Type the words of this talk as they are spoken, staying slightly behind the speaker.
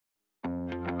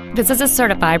This is a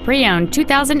certified pre-owned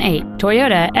 2008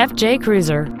 Toyota FJ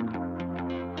Cruiser.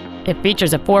 It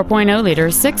features a 4.0-liter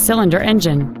six-cylinder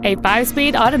engine, a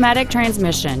 5-speed automatic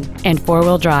transmission, and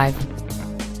 4-wheel drive.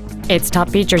 Its top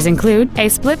features include a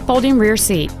split folding rear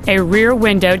seat, a rear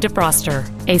window defroster,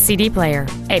 a CD player,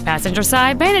 a passenger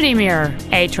side vanity mirror,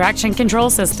 a traction control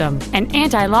system, an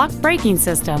anti-lock braking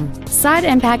system, side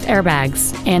impact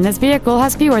airbags, and this vehicle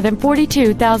has fewer than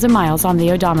 42,000 miles on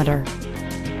the odometer.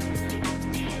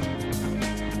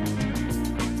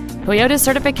 Toyota's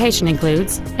certification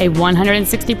includes a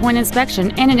 160-point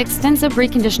inspection and an extensive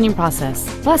reconditioning process,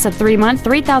 plus a 3-month,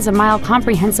 3,000-mile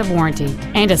comprehensive warranty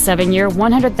and a 7-year,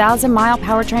 100,000-mile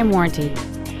powertrain warranty.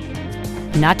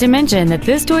 Not to mention that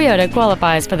this Toyota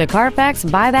qualifies for the Carfax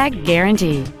buyback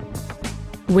guarantee.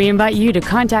 We invite you to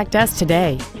contact us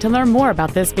today to learn more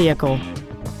about this vehicle.